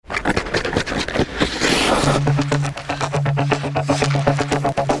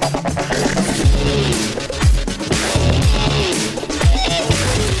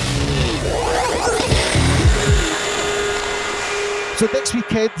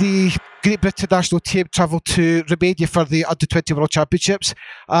weekend, the Great Britain national team travelled to Romania for the Under-20 World Championships,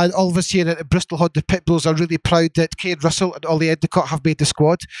 and all of us here at Bristol Honda Pitbulls are really proud that Kane Russell and Ollie Endicott have made the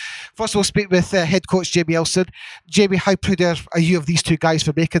squad. First of all, speak with head coach Jamie Elson. Jamie, how proud are you of these two guys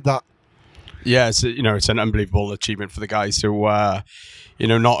for making that? Yeah, it's an unbelievable achievement for the guys. So,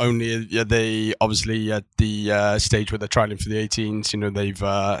 not only are they obviously at the stage where they're trialing for the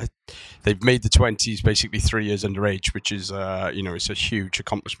 18s, they've made the 20s basically 3 years underage, which is it's a huge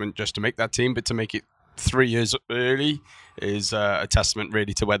accomplishment just to make that team, but to make it 3 years early is a testament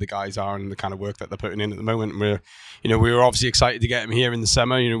really to where the guys are and the kind of work that they're putting in at the moment. We were obviously excited to get them here in the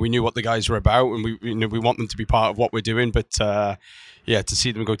summer. We knew what the guys were about, and we want them to be part of what we're doing, but to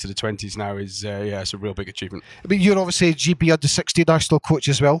see them go to the 20s now is it's a real big achievement. I mean, you're obviously a GB Under-16 national coach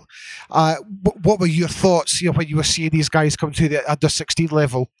as well. What were your thoughts when you were seeing these guys come to the Under-16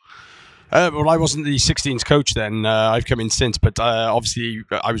 level? Well, I wasn't the 16s coach then. I've come in since, but obviously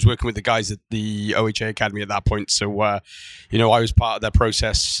I was working with the guys at the OHA Academy at that point. So, I was part of that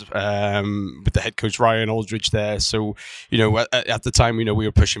process with the head coach Ryan Aldridge there. So, at the time, we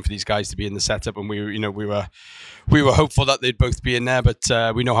were pushing for these guys to be in the setup, and we were hopeful that they'd both be in there. But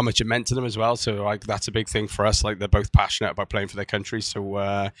we know how much it meant to them as well. So, that's a big thing for us. They're both passionate about playing for their country. So,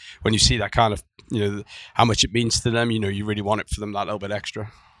 when you see that kind of, how much it means to them, you really want it for them that little bit extra.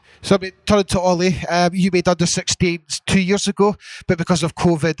 So, turning to Ollie, you made Under-16s 2 years ago, but because of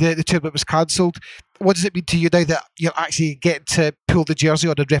COVID, the tournament was cancelled. What does it mean to you now that you're actually getting to pull the jersey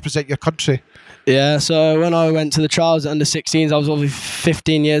on and represent your country? Yeah, so when I went to the trials at Under-16s, I was only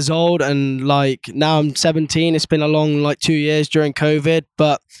 15 years old, and now I'm 17. It's been a long 2 years during COVID,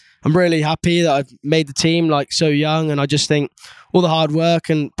 but I'm really happy that I've made the team so young, and I just think all the hard work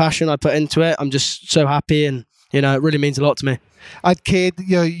and passion I put into it, I'm just so happy, and it really means a lot to me. And Kane,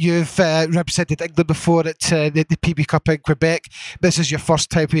 you've represented England before at the PB Cup in Quebec. This is your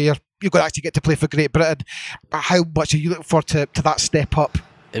first time where you're going to actually get to play for Great Britain. How much are you looking forward to that step up?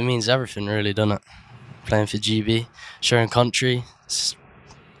 It means everything, really, doesn't it? Playing for GB, sharing country, it's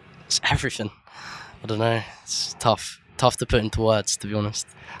everything. I don't know, it's tough to put into words, to be honest.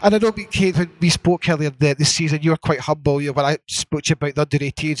 And I know, Kate, when we spoke earlier this season, you were quite humble. When I spoke to you about the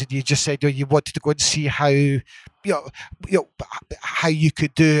under-18s, and you just said you wanted to go and see how you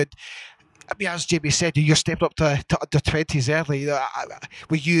could do it. I mean, as Jamie said, you're stepping up to under-20s early.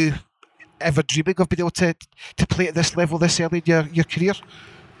 Were you ever dreaming of being able to play at this level this early in your career?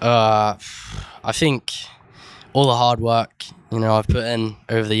 I think all the hard work I've put in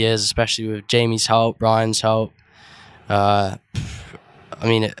over the years, especially with Jamie's help, Ryan's help.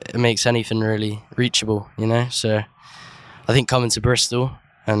 It makes anything really reachable, So I think coming to Bristol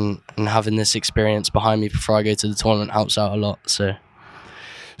and having this experience behind me before I go to the tournament helps out a lot. So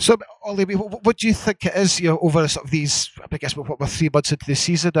Ollie, what do you think it is, over sort of these, I guess we're 3 months into the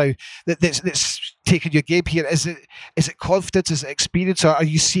season now, that's taking your game here? Is it confidence? Is it experience? Or are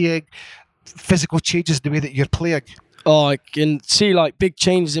you seeing physical changes in the way that you're playing? Oh, I can see big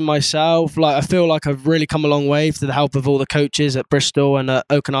changes in myself. I feel like I've really come a long way through the help of all the coaches at Bristol and at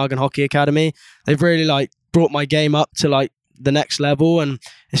Okanagan Hockey Academy. They've really brought my game up to the next level, and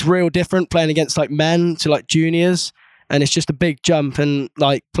it's real different playing against men to juniors, and it's just a big jump. And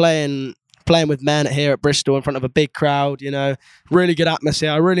playing with men here at Bristol in front of a big crowd, really good atmosphere.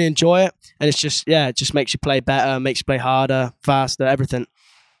 I really enjoy it, and it's just it just makes you play better, makes you play harder, faster, everything.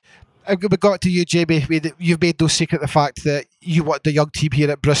 We got to you, Jamie. You've made no secret of the fact that you want the young team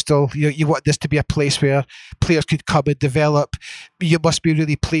here at Bristol. You want this to be a place where players could come and develop. You must be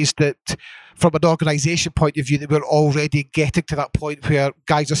really pleased that, from an organisation point of view, that we're already getting to that point where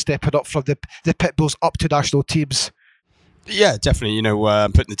guys are stepping up from the Pitbulls up to national teams. Yeah, definitely.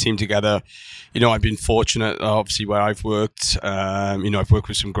 Putting the team together. I've been fortunate, obviously, where I've worked. I've worked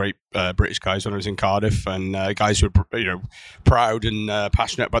with some great British guys when I was in Cardiff, and guys who are, proud and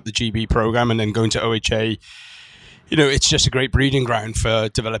passionate about the GB program, and then going to OHA. It's just a great breeding ground for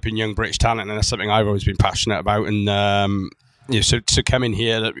developing young British talent, and that's something I've always been passionate about. And so coming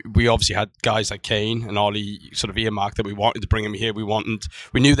here, we obviously had guys like Kane and Ollie sort of earmarked that we wanted to bring them here. We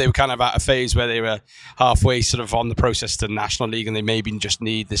knew they were kind of at a phase where they were halfway sort of on the process to the National League, and they maybe just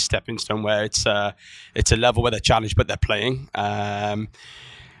need this stepping stone where it's a level where they're challenged but they're playing.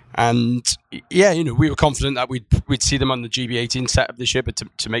 We were confident that we'd see them on the GB18 setup this year, but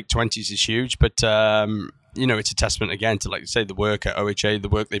to make 20s is huge. But it's a testament again to, like you say, the work at OHA, the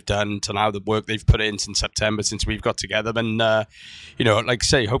work they've done to now, the work they've put in since September, since we've got together. And like I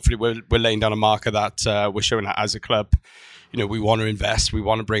say, hopefully we're laying down a marker that we're showing that as a club. we want to invest. We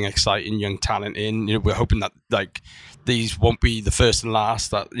want to bring exciting young talent in. We're hoping that these won't be the first and last,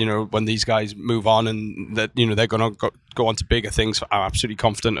 that when these guys move on and that they're going to go on to bigger things. I'm absolutely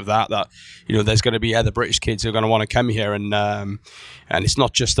confident of that there's going to be other British kids who are going to want to come here, and it's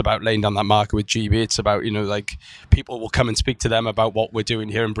not just about laying down that marker with GB. It's about people will come and speak to them about what we're doing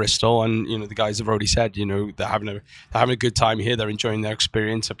here in Bristol, and the guys have already said they're having a good time here. They're enjoying their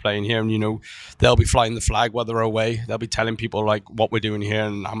experience of playing here, and they'll be flying the flag while they're away. They'll be telling people what we're doing here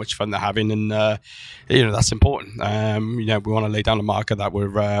and how much fun they're having, and that's important. We want to lay down a marker that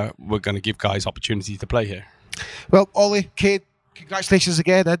we're going to give guys opportunity to play here. Well, Ollie, Kate, congratulations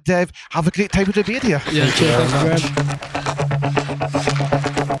again, and have a great time with Iberia. Yeah, cheers.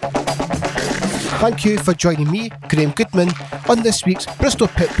 Thank you for joining me, Graham Goodman, on this week's Bristol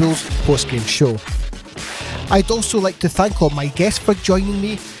Pitbulls post-game show. I'd also like to thank all my guests for joining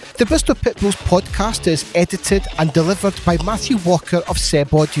me. The Bristol Pitbulls podcast is edited and delivered by Matthew Walker of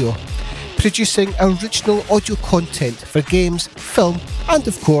Seb Audio, producing original audio content for games, film, and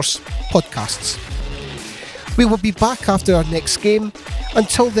of course, podcasts. We will be back after our next game.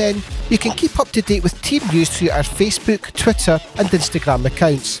 Until then, you can keep up to date with team news through our Facebook, Twitter and Instagram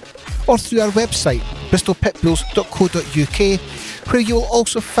accounts, or through our website, bristolpitbulls.co.uk, where you will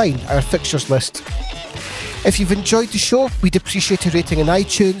also find our fixtures list. If you've enjoyed the show, we'd appreciate a rating in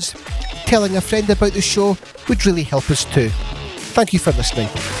iTunes. Telling a friend about the show would really help us too. Thank you for listening.